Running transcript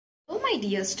my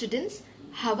dear students,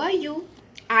 how are you?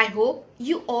 I hope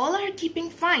you all are keeping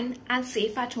fine and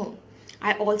safe at home.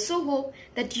 I also hope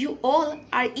that you all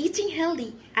are eating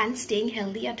healthy and staying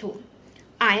healthy at home.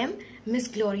 I am Miss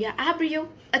Gloria Abreu,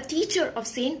 a teacher of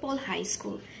St. Paul High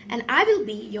School, and I will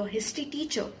be your history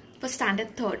teacher for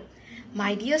Standard 3rd.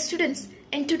 My dear students,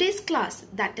 in today's class,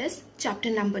 that is chapter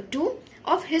number 2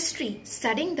 of History,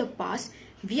 Studying the Past,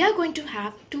 we are going to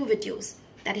have two videos.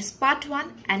 That is part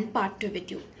 1 and part 2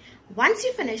 video. Once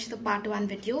you finish the part 1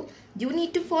 video, you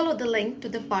need to follow the link to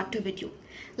the part 2 video.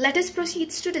 Let us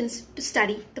proceed, students, to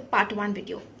study the part 1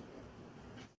 video.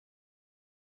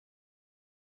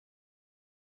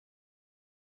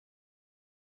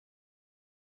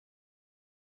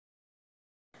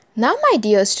 Now my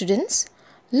dear students,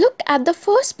 look at the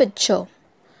first picture.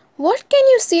 What can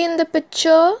you see in the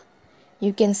picture?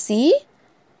 You can see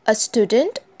a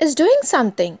student is doing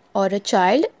something or a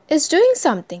child is doing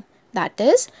something. That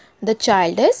is, the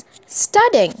child is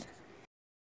studying.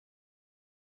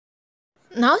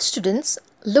 Now students,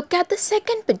 look at the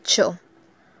second picture.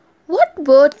 What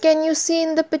word can you see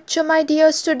in the picture, my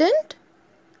dear student?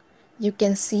 You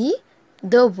can see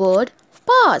the word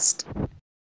past.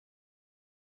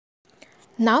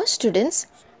 Now students,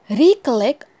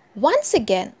 recollect once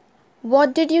again.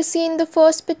 What did you see in the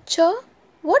first picture?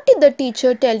 What did the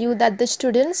teacher tell you that the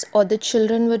students or the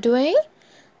children were doing?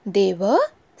 They were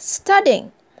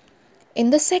studying. In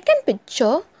the second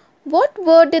picture, what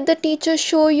word did the teacher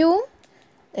show you?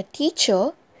 The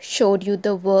teacher showed you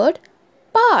the word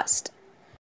past.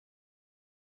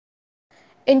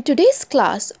 In today's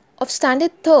class of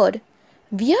Standard 3rd,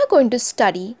 we are going to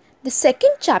study the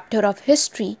second chapter of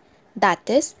history, that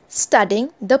is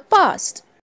studying the past.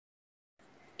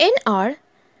 In our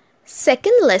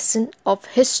second lesson of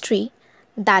history,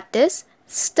 that is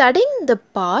studying the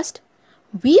past,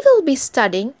 we will be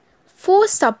studying 4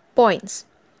 sub-points.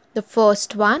 The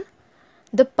first one,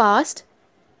 the past,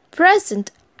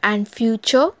 present and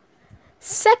future.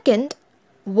 Second,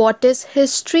 what is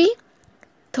history?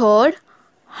 Third,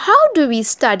 how do we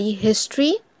study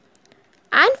history?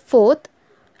 And fourth,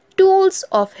 tools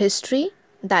of history,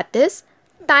 that is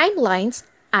timelines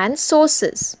and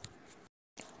sources.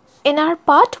 In our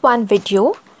part 1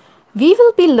 video, we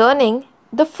will be learning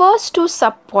the first 2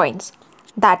 sub-points,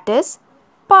 that is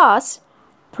past,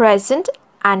 present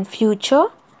and future.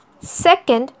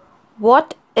 Second,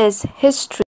 what is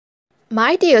history?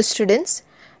 My dear students,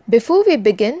 before we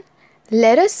begin,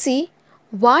 let us see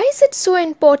why is it so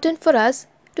important for us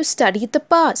to study the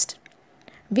past.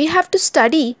 We have to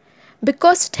study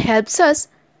because it helps us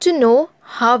to know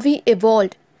how we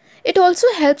evolved. It also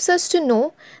helps us to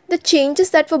know the changes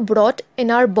that were brought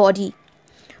in our body,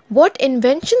 what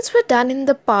inventions were done in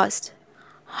the past,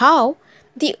 how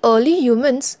the early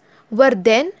humans were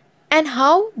then and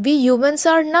how we humans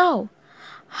are now,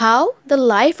 how the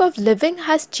life of living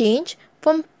has changed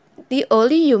from the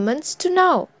early humans to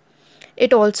now.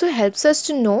 It also helps us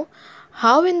to know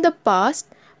how in the past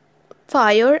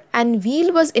fire and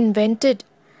wheel was invented,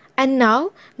 and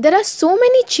now there are so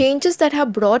many changes that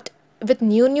have brought with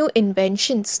new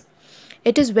inventions.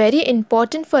 It is very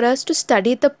important for us to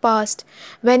study the past.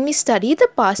 When we study the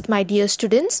past, my dear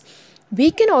students, we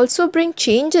can also bring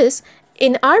changes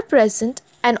in our present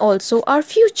and also our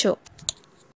future.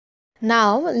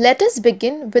 Now let us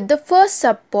begin with the first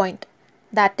sub-point,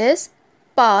 that is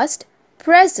past,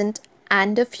 present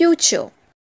and the future.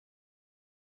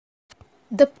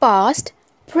 The past,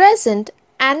 present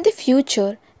and the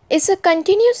future is a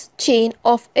continuous chain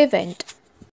of events.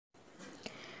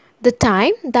 The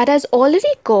time that has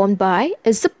already gone by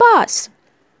is the past.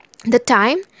 The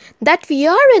time that we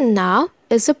are in now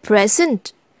is the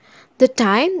present. The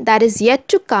time that is yet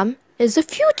to come is the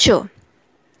future.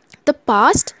 The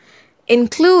past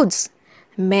includes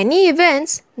many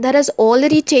events that has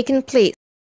already taken place.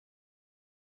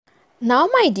 Now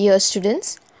my dear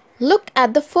students, look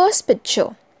at the first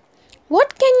picture.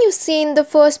 What can you see in the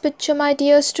first picture, my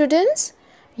dear students?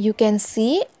 You can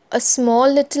see a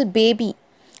small little baby.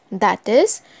 That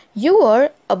is, you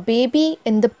were a baby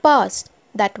in the past.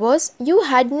 That was, you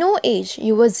had no age.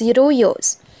 You were 0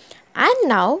 years. And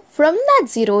now, from that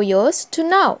 0 years to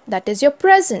now, that is your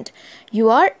present, you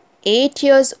are 8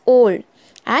 years old.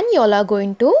 And you all are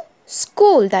going to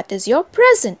school. That is your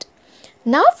present.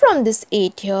 Now, from this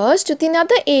 8 years to the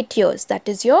another 8 years, that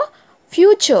is your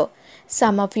future.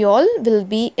 Some of you all will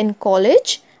be in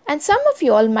college and some of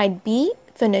you all might be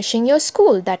finishing your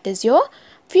school. That is your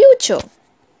future.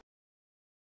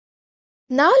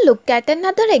 Now look at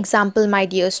another example, my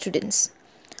dear students.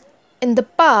 In the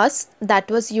past, that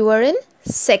was you were in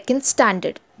 2nd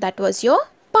standard. That was your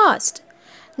past.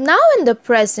 Now in the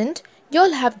present,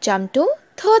 you'll have jumped to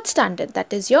third standard,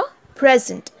 that is your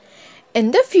present.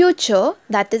 In the future,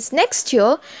 that is next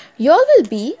year, you all will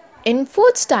be in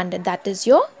fourth standard, that is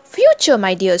your future,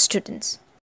 my dear students.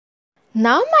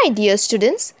 Now, my dear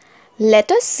students,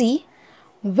 let us see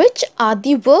which are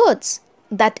the words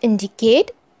that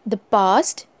indicate the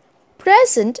past,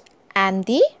 present and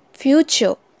the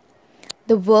future.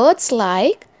 The words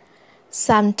like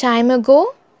some time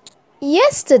ago,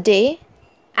 yesterday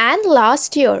and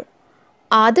last year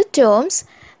are the terms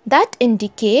that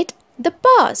indicate the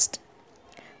past.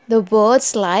 The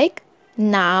words like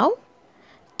now,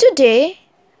 today,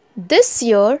 this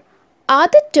year are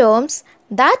the terms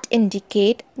that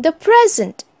indicate the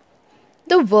present.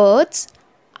 The words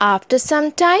after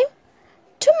some time,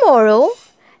 tomorrow,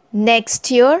 next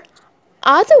year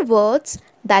are the words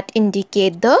that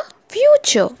indicate the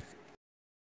future.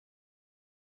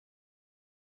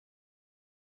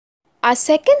 Our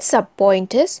second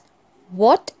subpoint is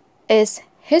what is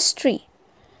history?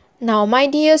 Now, my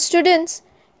dear students,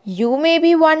 you may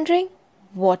be wondering,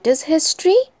 what is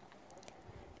history?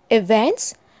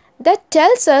 Events that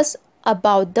tells us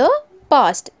about the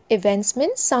past. Events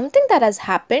means something that has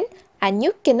happened and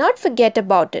you cannot forget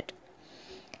about it.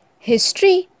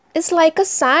 History is like a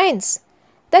science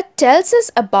that tells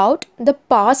us about the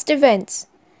past events.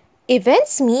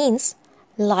 Events means,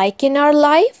 like in our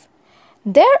life,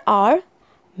 there are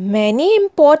many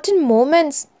important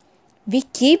moments. We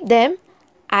keep them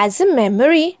as a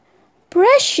memory,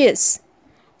 precious.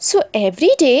 So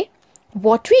every day,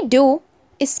 what we do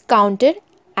is counted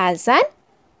as an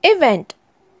event.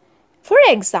 For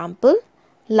example,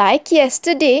 like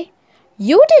yesterday,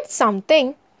 you did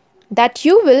something that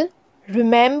you will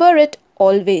remember it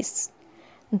always.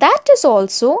 That is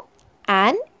also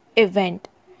an event.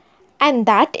 And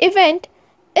that event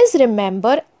is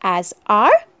remembered as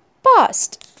our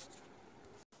past.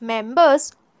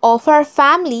 Members of our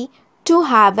family to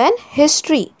have an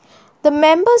history. The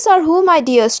members are who, my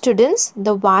dear students?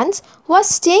 The ones who are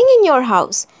staying in your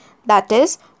house. That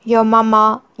is your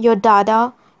mama, your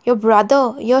dada, your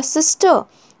brother, your sister,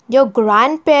 your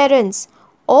grandparents.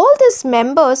 All these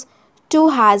members too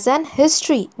has an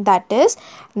history. That is,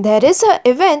 there is an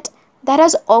event that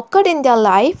has occurred in their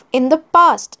life in the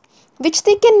past, which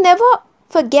they can never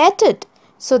forget it.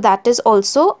 So that is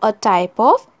also a type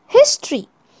of history.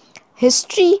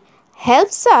 History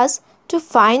helps us to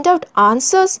find out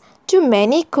answers to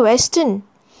many questions.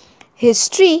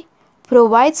 History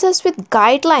provides us with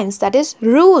guidelines, that is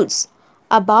rules,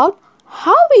 about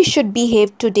how we should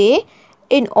behave today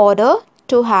in order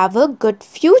to have a good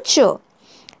future.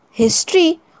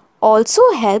 History also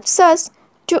helps us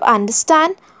to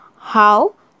understand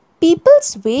how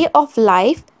people's way of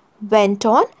life went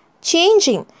on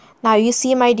changing. Now you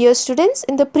see, my dear students,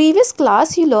 in the previous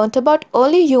class you learnt about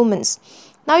early humans.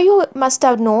 Now you must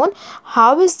have known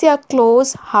how is their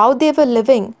clothes, how they were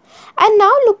living. And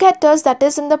now look at us, that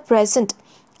is in the present.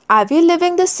 Are we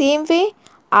living the same way?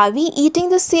 Are we eating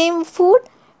the same food?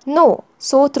 No.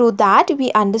 So through that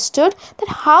we understood that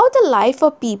how the life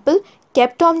of people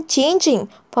kept on changing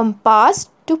from past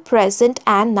to present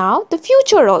and now the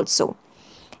future also.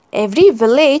 Every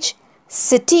village,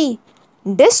 city,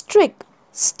 district,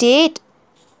 state,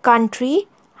 country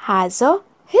has a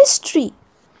history.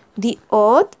 The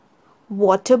earth,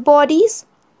 water bodies,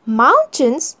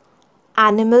 mountains,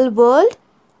 animal world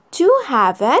too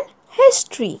have an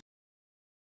history.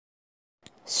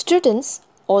 Students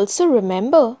also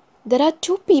remember there are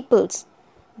two peoples,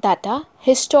 that are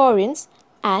historians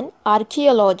and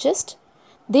archaeologists.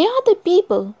 They are the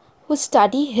people who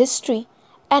study history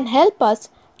and help us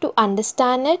to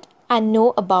understand it and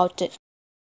know about it.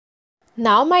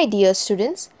 Now, my dear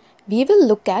students, we will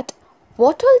look at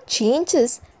what all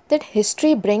changes that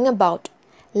history bring about.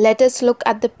 Let us look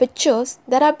at the pictures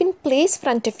that have been placed in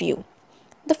front of you.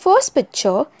 The first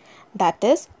picture, that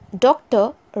is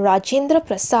Dr. Rajendra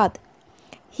Prasad.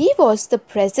 He was the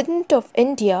President of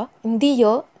India in the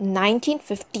year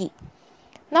 1950.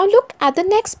 Now look at the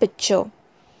next picture.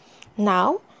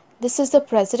 Now this is the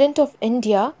President of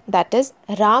India, that is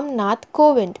Ram Nath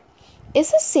Kovind.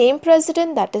 Is the same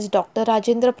President, that is Dr.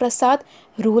 Rajendra Prasad,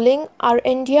 ruling our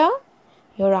India?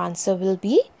 Your answer will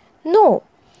be no.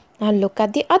 Now look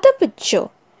at the other picture.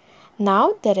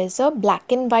 Now there is a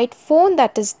black and white phone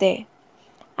that is there.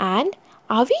 And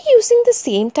are we using the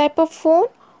same type of phone?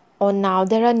 Or now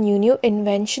there are new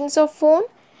inventions of phone?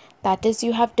 That is,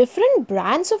 you have different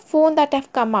brands of phone that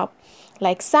have come up,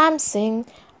 like Samsung,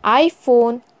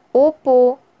 iPhone,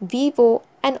 Oppo, Vivo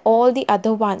and all the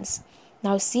other ones.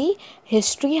 Now see,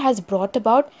 history has brought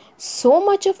about so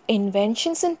much of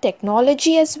inventions and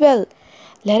technology as well.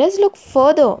 Let us look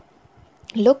further.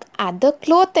 Look at the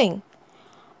clothing.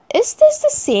 Is this the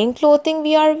same clothing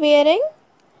we are wearing?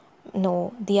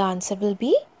 No, the answer will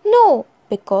be no,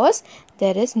 because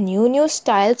there is new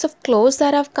styles of clothes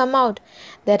that have come out.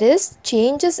 There is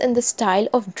changes in the style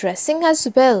of dressing as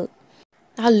well.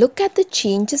 Now look at the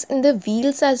changes in the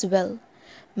wheels as well.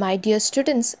 My dear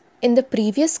students, in the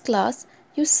previous class,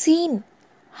 you seen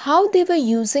how they were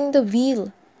using the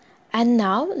wheel. And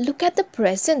now look at the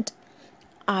present.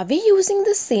 Are we using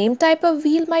the same type of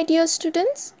wheel, my dear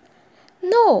students?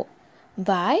 No.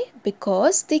 Why?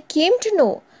 Because they came to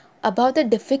know about the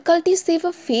difficulties they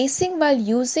were facing while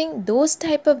using those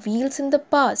type of wheels in the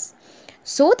past.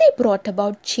 So they brought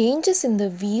about changes in the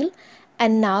wheel,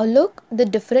 and now look the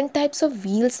different types of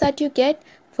wheels that you get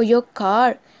for your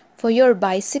car, for your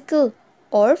bicycle,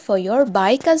 or for your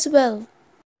bike as well.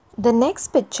 The next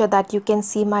picture that you can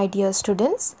see, my dear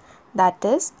students, that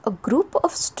is a group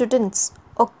of students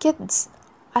or kids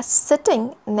are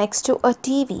sitting next to a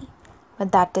TV,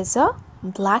 but that is a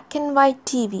black and white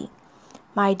TV.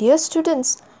 My dear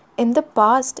students, in the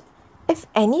past, if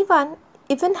anyone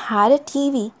even had a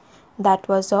TV, that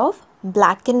was of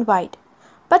black and white.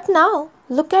 But now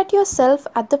look at yourself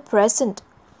at the present.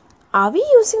 Are we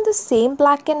using the same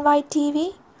black and white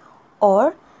TV?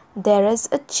 Or there is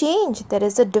a change, there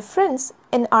is a difference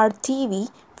in our TV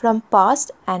from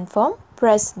past and from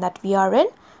present that we are in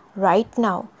right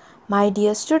now. My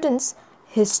dear students,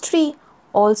 history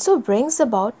also brings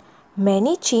about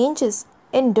many changes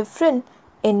in different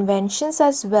inventions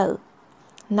as well.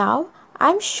 Now,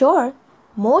 I'm sure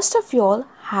most of you all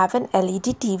have an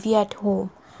LED TV at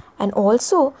home, and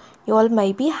also you all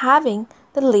may be having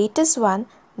the latest one,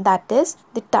 that is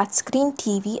the touchscreen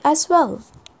TV as well.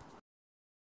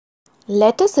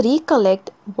 Let us recollect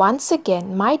once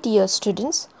again, my dear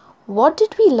students, what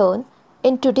did we learn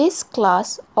in today's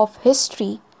class of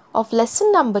history of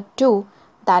lesson number 2,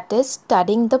 that is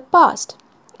studying the past,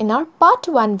 in our part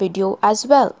 1 video as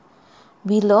well.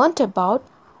 We learnt about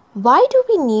why do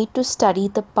we need to study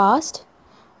the past.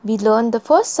 We learned the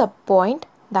first sub-point,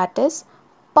 that is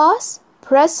past,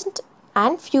 present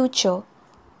and future,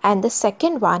 and the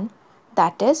second one,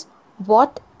 that is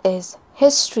what is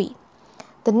history.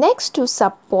 The next two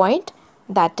sub-point,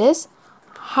 that is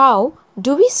how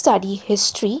do we study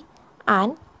history,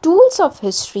 and tools of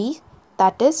history,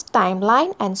 that is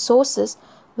timeline and sources,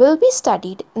 will be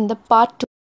studied in the part 2.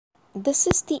 This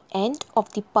is the end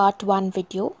of the part 1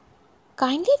 video.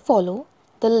 Kindly follow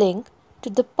the link to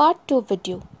the part 2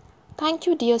 video. Thank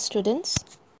you, dear students.